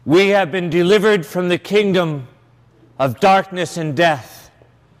We have been delivered from the kingdom of darkness and death.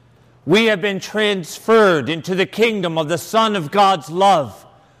 We have been transferred into the kingdom of the Son of God's love.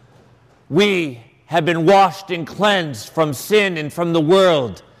 We have been washed and cleansed from sin and from the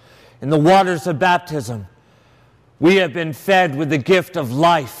world in the waters of baptism. We have been fed with the gift of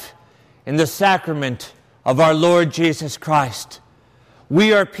life in the sacrament of our Lord Jesus Christ.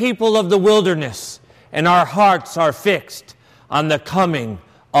 We are people of the wilderness, and our hearts are fixed on the coming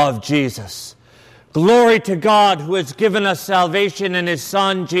of Jesus. Glory to God who has given us salvation in His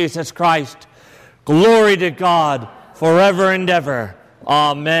Son, Jesus Christ. Glory to God forever and ever.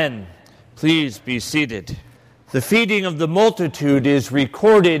 Amen. Please be seated. The feeding of the multitude is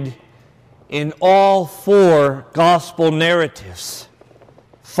recorded in all four gospel narratives.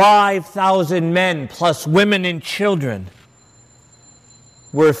 5,000 men plus women and children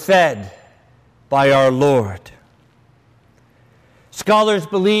were fed by our Lord. Scholars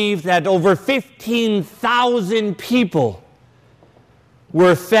believe that over 15,000 people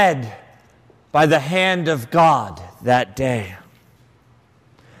were fed by the hand of God that day.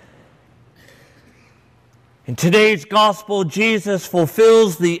 In today's gospel, Jesus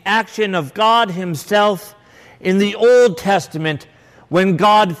fulfills the action of God Himself in the Old Testament when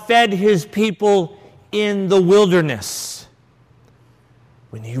God fed His people in the wilderness,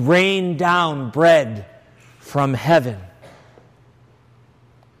 when He rained down bread from heaven.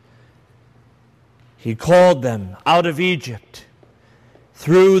 He called them out of Egypt,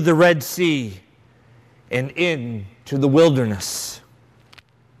 through the Red Sea, and into the wilderness.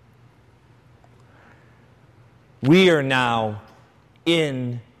 We are now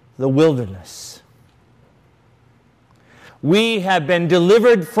in the wilderness. We have been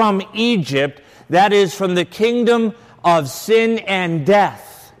delivered from Egypt, that is, from the kingdom of sin and death.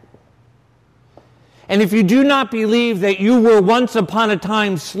 And if you do not believe that you were once upon a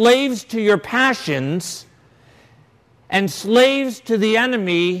time slaves to your passions and slaves to the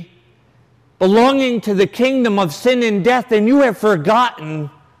enemy, belonging to the kingdom of sin and death, then you have forgotten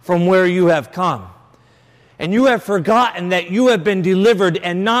from where you have come. And you have forgotten that you have been delivered,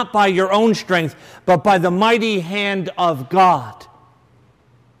 and not by your own strength, but by the mighty hand of God.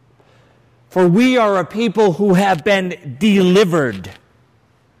 For we are a people who have been delivered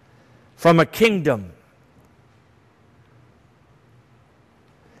from a kingdom.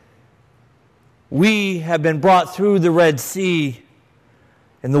 We have been brought through the Red Sea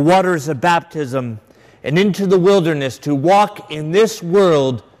and the waters of baptism and into the wilderness to walk in this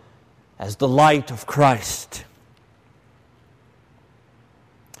world as the light of Christ.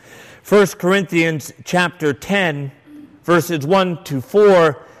 1 Corinthians chapter 10, verses 1 to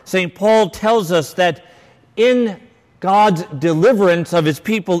 4, St. Paul tells us that in God's deliverance of His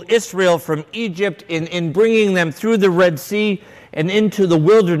people Israel from Egypt, in bringing them through the Red Sea and into the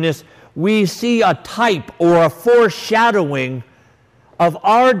wilderness, we see a type or a foreshadowing of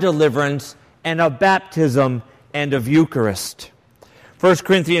our deliverance and of baptism and of Eucharist. 1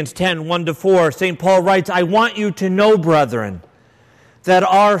 Corinthians 10, 1 to 4, St. Paul writes, I want you to know, brethren, that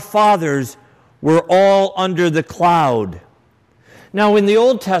our fathers were all under the cloud. Now, in the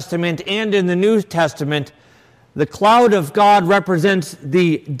Old Testament and in the New Testament, the cloud of God represents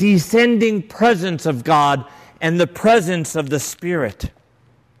the descending presence of God and the presence of the Spirit.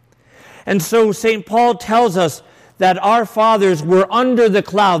 And so St. Paul tells us that our fathers were under the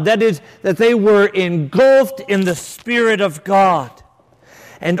cloud, that is, that they were engulfed in the Spirit of God,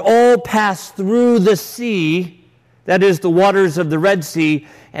 and all passed through the sea, that is, the waters of the Red Sea,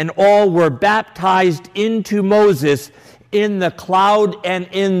 and all were baptized into Moses in the cloud and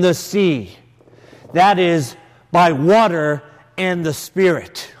in the sea. That is, by water and the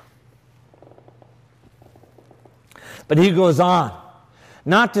Spirit. But he goes on,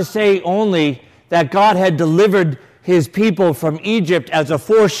 not to say only that God had delivered His people from Egypt as a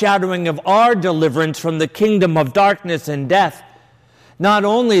foreshadowing of our deliverance from the kingdom of darkness and death. Not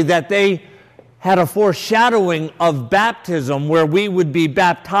only that they had a foreshadowing of baptism where we would be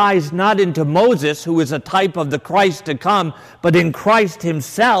baptized not into Moses, who is a type of the Christ to come, but in Christ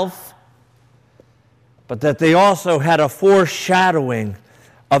Himself, but that they also had a foreshadowing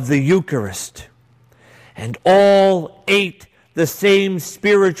of the Eucharist. And all ate the same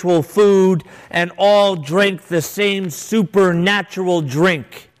spiritual food, and all drank the same supernatural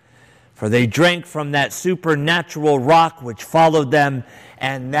drink. For they drank from that supernatural rock which followed them,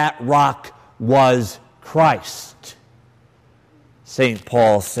 and that rock was Christ, St.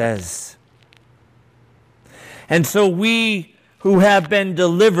 Paul says. And so we who have been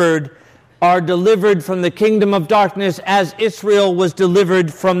delivered are delivered from the kingdom of darkness as Israel was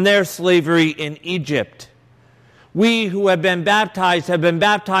delivered from their slavery in Egypt. We who have been baptized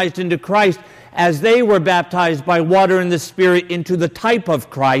into Christ as they were baptized by water and the Spirit into the type of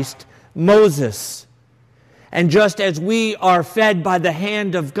Christ, Moses. And just as we are fed by the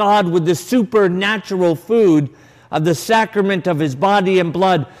hand of God with the supernatural food of the sacrament of his body and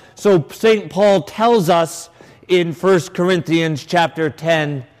blood, so St. Paul tells us in 1 Corinthians chapter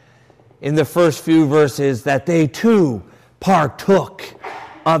 10, in the first few verses, that they too partook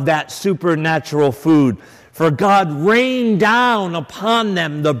of that supernatural food. For God rained down upon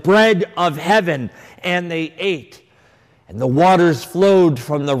them the bread of heaven, and they ate. And the waters flowed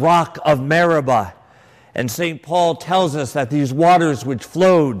from the rock of Meribah. And St. Paul tells us that these waters which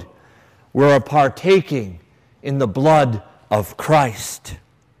flowed were a partaking in the blood of Christ.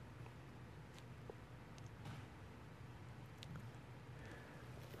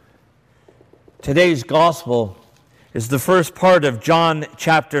 Today's gospel is the first part of John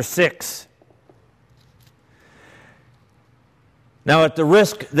chapter 6. Now, at the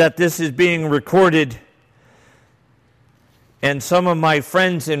risk that this is being recorded, and some of my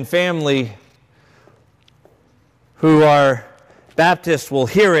friends and family who are Baptists will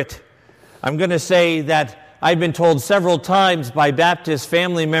hear it, I'm going to say that I've been told several times by Baptist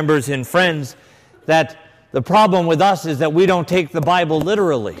family members and friends that the problem with us is that we don't take the Bible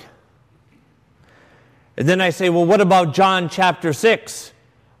literally. And then I say, well, what about John chapter 6?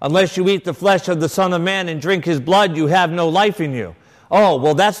 Unless you eat the flesh of the Son of Man and drink his blood, you have no life in you. Oh,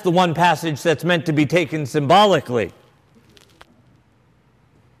 well, that's the one passage that's meant to be taken symbolically.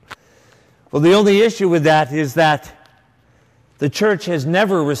 Well, the only issue with that is that the church has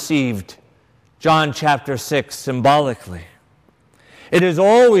never received John chapter 6 symbolically. It has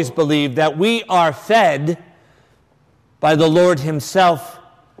always believed that we are fed by the Lord himself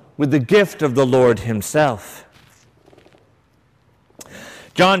with the gift of the Lord himself.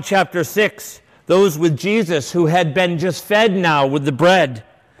 John chapter 6, those with Jesus who had been just fed now with the bread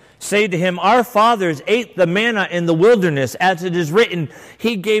say to him, "Our fathers ate the manna in the wilderness, as it is written,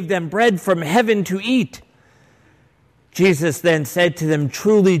 he gave them bread from heaven to eat." Jesus then said to them,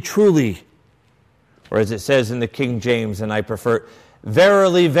 "Truly, truly," or as it says in the King James, and I prefer,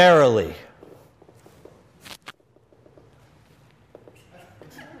 "Verily, verily."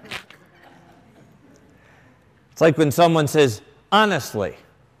 It's like when someone says, "Honestly."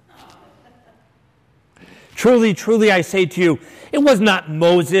 "Truly, truly, I say to you, it was not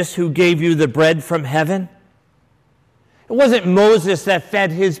Moses who gave you the bread from heaven. It wasn't Moses that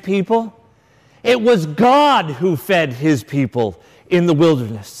fed his people. It was God who fed his people in the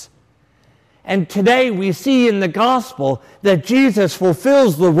wilderness." And today we see in the gospel that Jesus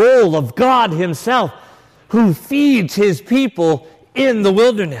fulfills the role of God himself, who feeds his people in the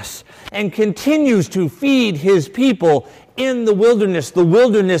wilderness and continues to feed his people in the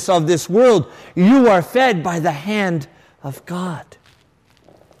wilderness of this world. You are fed by the hand of God.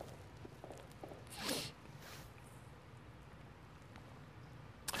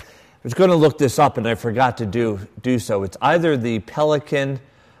 I was going to look this up and I forgot to do so. It's either the pelican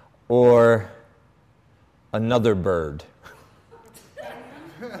or another bird.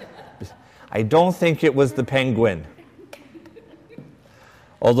 I don't think it was the penguin.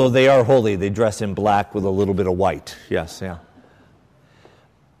 Although they are holy, they dress in black with a little bit of white. Yes, yeah.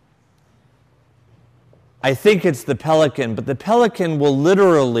 I think it's the pelican, but the pelican will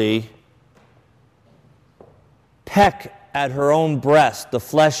literally peck at her own breast, the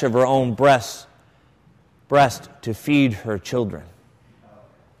flesh of her own breast to feed her children.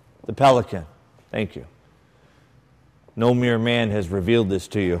 The pelican. Thank you. No mere man has revealed this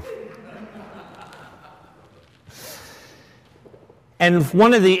to you. And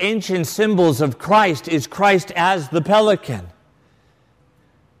one of the ancient symbols of Christ is Christ as the pelican,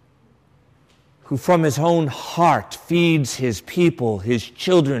 who from his own heart feeds his people, his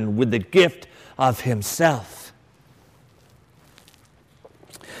children, with the gift of himself.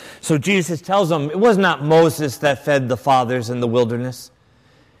 So Jesus tells them it was not Moses that fed the fathers in the wilderness.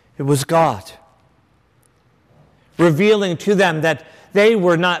 It was God, revealing to them that they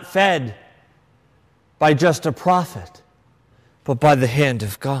were not fed by just a prophet, but by the hand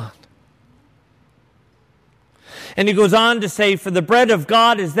of God. And he goes on to say, "For the bread of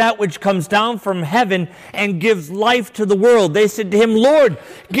God is that which comes down from heaven and gives life to the world." They said to him, "Lord,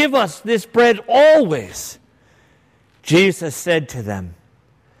 give us this bread always." Jesus said to them,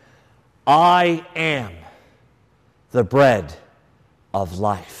 "I am the bread of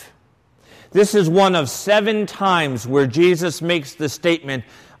life." This is one of 7 times where Jesus makes the statement,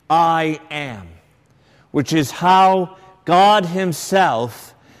 "I am," which is how God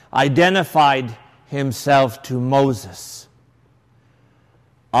himself identified himself to Moses.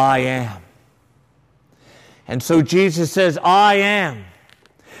 I am. And so Jesus says, I am.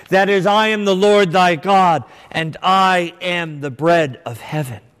 That is, I am the Lord thy God, and I am the bread of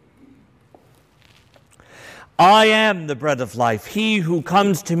heaven. I am the bread of life. He who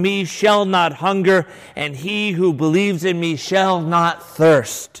comes to me shall not hunger, and he who believes in me shall not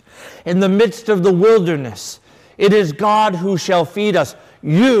thirst. In the midst of the wilderness, it is God who shall feed us.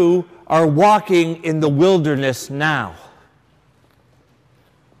 You are walking in the wilderness now.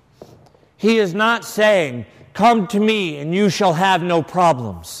 He is not saying, come to me and you shall have no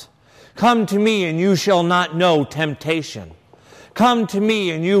problems. Come to me and you shall not know temptation. Come to me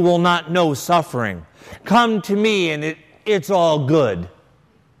and you will not know suffering. Come to me and it's all good.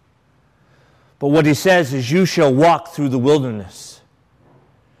 But what he says is, you shall walk through the wilderness.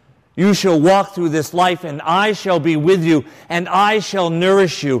 You shall walk through this life, and I shall be with you, and I shall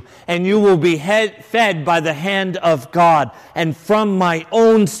nourish you, and you will be fed by the hand of God, and from my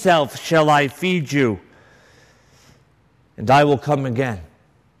own self shall I feed you. And I will come again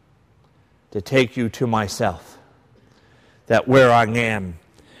to take you to myself, that where I am,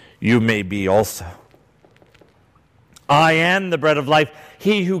 you may be also. I am the bread of life.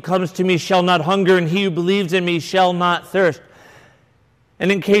 He who comes to me shall not hunger, and he who believes in me shall not thirst.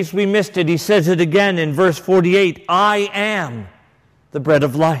 And in case we missed it, he says it again in verse 48, I am the bread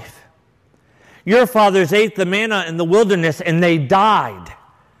of life. Your fathers ate the manna in the wilderness, and they died.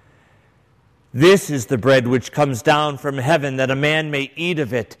 This is the bread which comes down from heaven, that a man may eat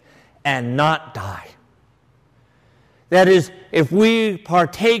of it and not die. That is, if we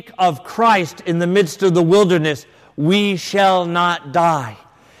partake of Christ in the midst of the wilderness, we shall not die.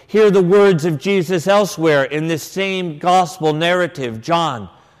 Hear the words of Jesus elsewhere in this same gospel narrative, John.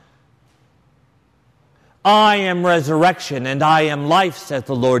 I am resurrection, and I am life, saith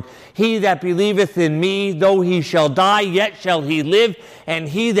the Lord. He that believeth in me, though he shall die, yet shall he live, and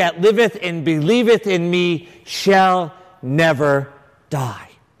he that liveth and believeth in me shall never die.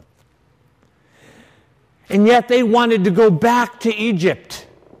 And yet they wanted to go back to Egypt.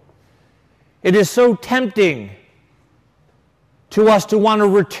 It is so tempting to us to want to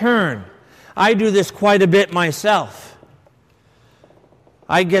return. I do this quite a bit myself.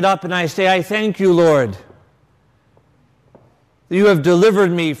 I get up and I say, I thank you, Lord, that you have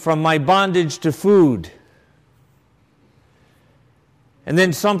delivered me from my bondage to food. And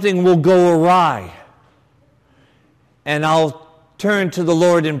then something will go awry, and I'll turn to the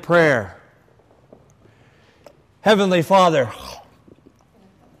Lord in prayer. Heavenly Father,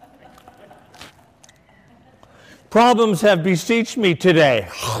 problems have beseeched me today.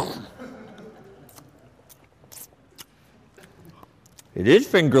 It is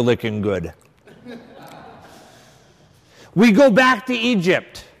finger-licking good. We go back to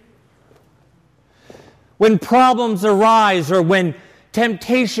Egypt. When problems arise or when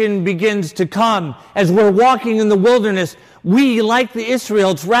temptation begins to come, as we're walking in the wilderness, we, like the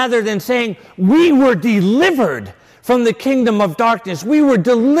Israelites, rather than saying, we were delivered from the kingdom of darkness, we were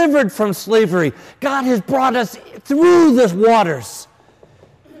delivered from slavery, God has brought us through the waters.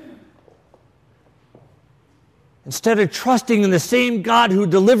 Instead of trusting in the same God who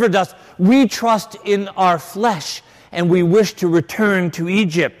delivered us, we trust in our flesh, and we wish to return to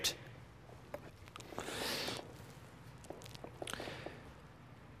Egypt.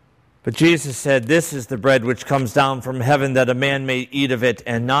 But Jesus said, this is the bread which comes down from heaven, that a man may eat of it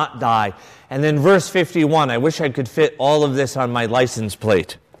and not die. And then verse 51, I wish I could fit all of this on my license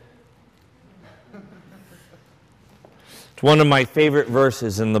plate. It's one of my favorite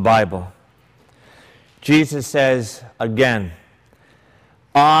verses in the Bible. Jesus says again,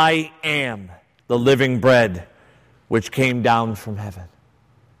 I am the living bread which came down from heaven.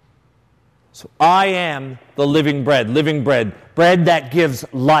 So I am the living bread, bread that gives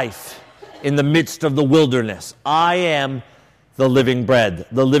life in the midst of the wilderness. I am the living bread.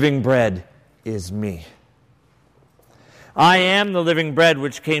 The living bread is me. I am the living bread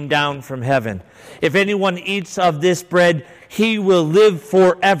which came down from heaven. If anyone eats of this bread, he will live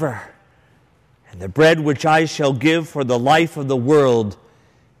forever. And the bread which I shall give for the life of the world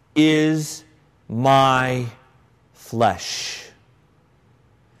is my flesh.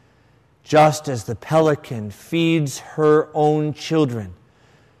 Just as the pelican feeds her own children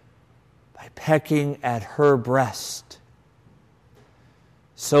by pecking at her breast,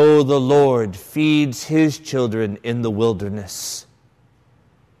 so the Lord feeds his children in the wilderness,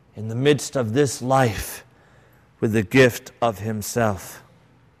 in the midst of this life, with the gift of himself.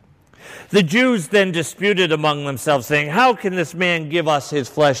 The Jews then disputed among themselves, saying, how can this man give us his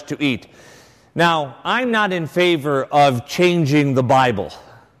flesh to eat? Now, I'm not in favor of changing the Bible.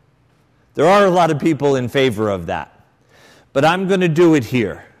 There are a lot of people in favor of that. But I'm going to do it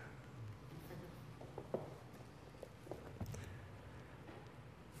here.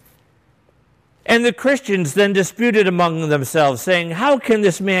 And the Christians then disputed among themselves, saying, how can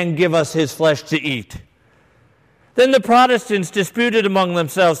this man give us his flesh to eat? Then the Protestants disputed among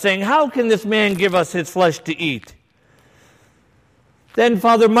themselves, saying, how can this man give us his flesh to eat? Then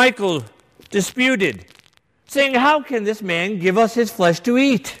Father Michael disputed, saying, how can this man give us his flesh to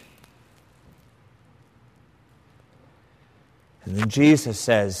eat? And then Jesus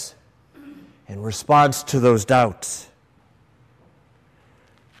says, in response to those doubts,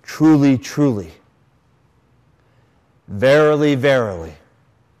 truly, truly, verily, verily,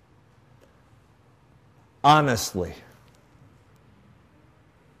 honestly,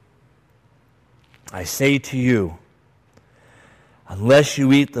 I say to you, unless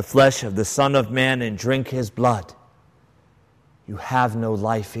you eat the flesh of the Son of Man and drink his blood, you have no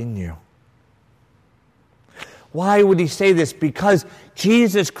life in you. Why would he say this? Because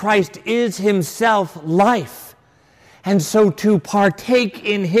Jesus Christ is himself life. And so to partake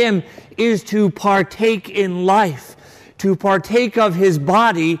in him is to partake in life. To partake of his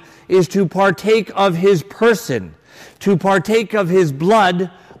body is to partake of his person. To partake of his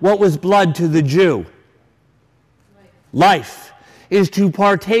blood, what was blood to the Jew? Life. Is to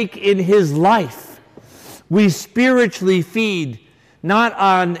partake in his life. We spiritually feed not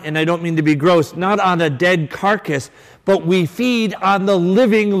on, and I don't mean to be gross, not on a dead carcass, but we feed on the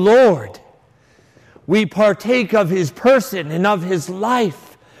living Lord. We partake of his person and of his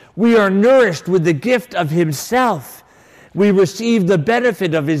life. We are nourished with the gift of himself. We receive the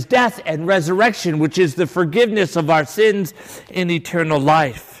benefit of his death and resurrection, which is the forgiveness of our sins and eternal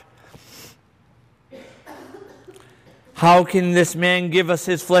life. How can this man give us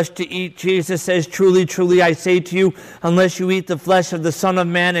his flesh to eat? Jesus says, truly, truly, I say to you, unless you eat the flesh of the Son of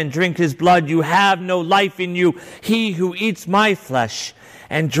Man and drink his blood, you have no life in you. He who eats my flesh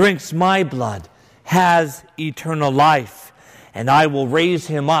and drinks my blood has eternal life, and I will raise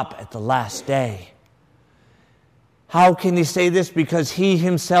him up at the last day. How can he say this? Because he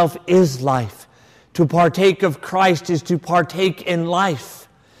himself is life. To partake of Christ is to partake in life.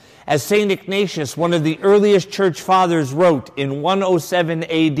 As St. Ignatius, one of the earliest church fathers, wrote in 107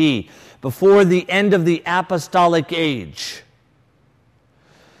 AD, before the end of the apostolic age,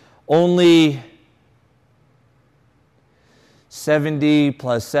 only 70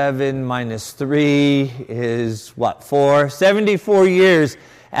 plus 7 minus 3 is what, 4? 74 years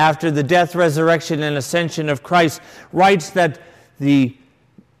after the death, resurrection, and ascension of Christ, writes that the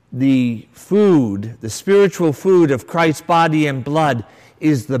food, the spiritual food of Christ's body and blood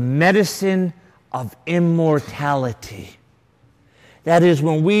is the medicine of immortality. That is,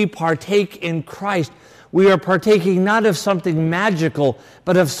 when we partake in Christ, we are partaking not of something magical,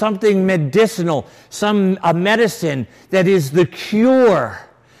 but of something medicinal, a medicine that is the cure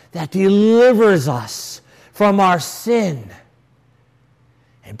that delivers us from our sin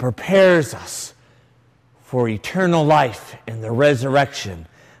and prepares us for eternal life and the resurrection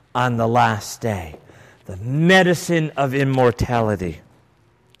on the last day. The medicine of immortality.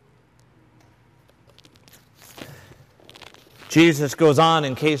 Jesus goes on,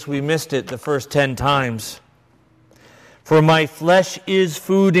 in case we missed it the first 10 times. For my flesh is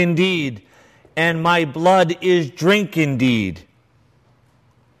food indeed, and my blood is drink indeed.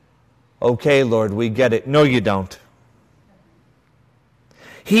 Okay, Lord, we get it. No, you don't.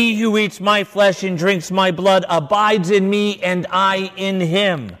 He who eats my flesh and drinks my blood abides in me, and I in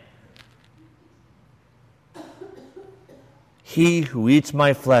him. He who eats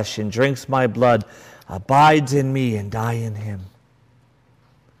my flesh and drinks my blood abides in me, and I in him.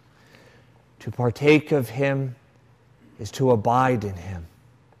 To partake of him is to abide in him.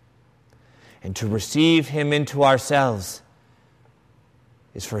 And to receive him into ourselves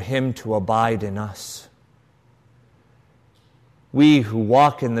is for him to abide in us. We who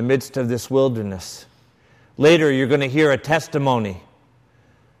walk in the midst of this wilderness, later you're going to hear a testimony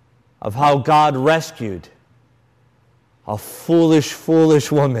of how God rescued a foolish,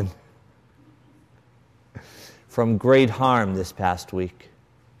 foolish woman from great harm this past week.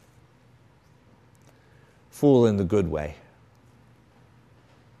 Fool in the good way.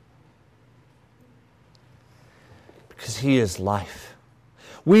 Because he is life.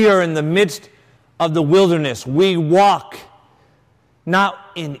 We are in the midst of the wilderness. We walk not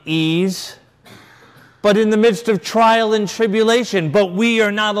in ease, but in the midst of trial and tribulation. But we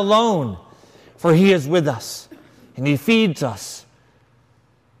are not alone, for he is with us, and he feeds us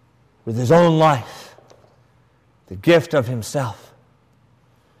with his own life, the gift of himself.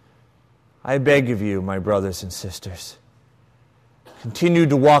 I beg of you, my brothers and sisters, continue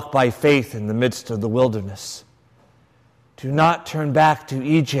to walk by faith in the midst of the wilderness. Do not turn back to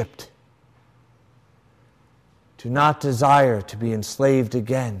Egypt. Do not desire to be enslaved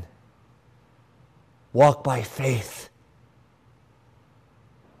again. Walk by faith,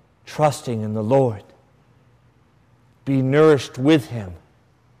 trusting in the Lord. Be nourished with Him,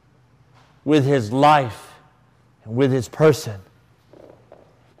 with His life, and with His person.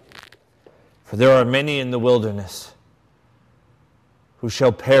 For there are many in the wilderness who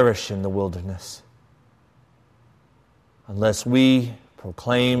shall perish in the wilderness, unless we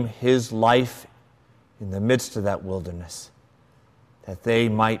proclaim His life in the midst of that wilderness, that they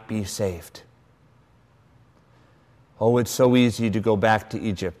might be saved. Oh, it's so easy to go back to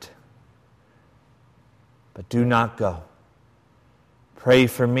Egypt. But do not go. Pray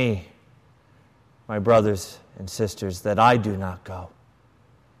for me, my brothers and sisters, that I do not go.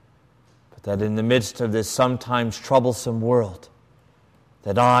 But that in the midst of this sometimes troublesome world,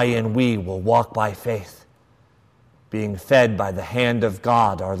 that I and we will walk by faith, being fed by the hand of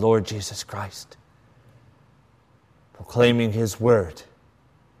God, our Lord Jesus Christ, proclaiming His word,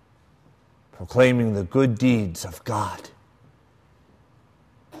 proclaiming the good deeds of God,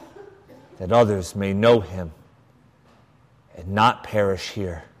 that others may know Him and not perish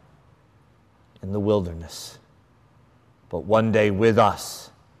here in the wilderness, but one day with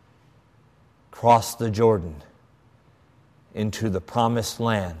us cross the Jordan into the promised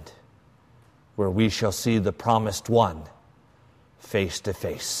land, where we shall see the promised one face to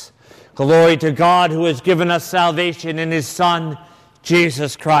face. Glory to God, who has given us salvation in His Son,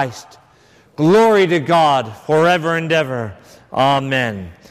 Jesus Christ. Glory to God forever and ever. Amen.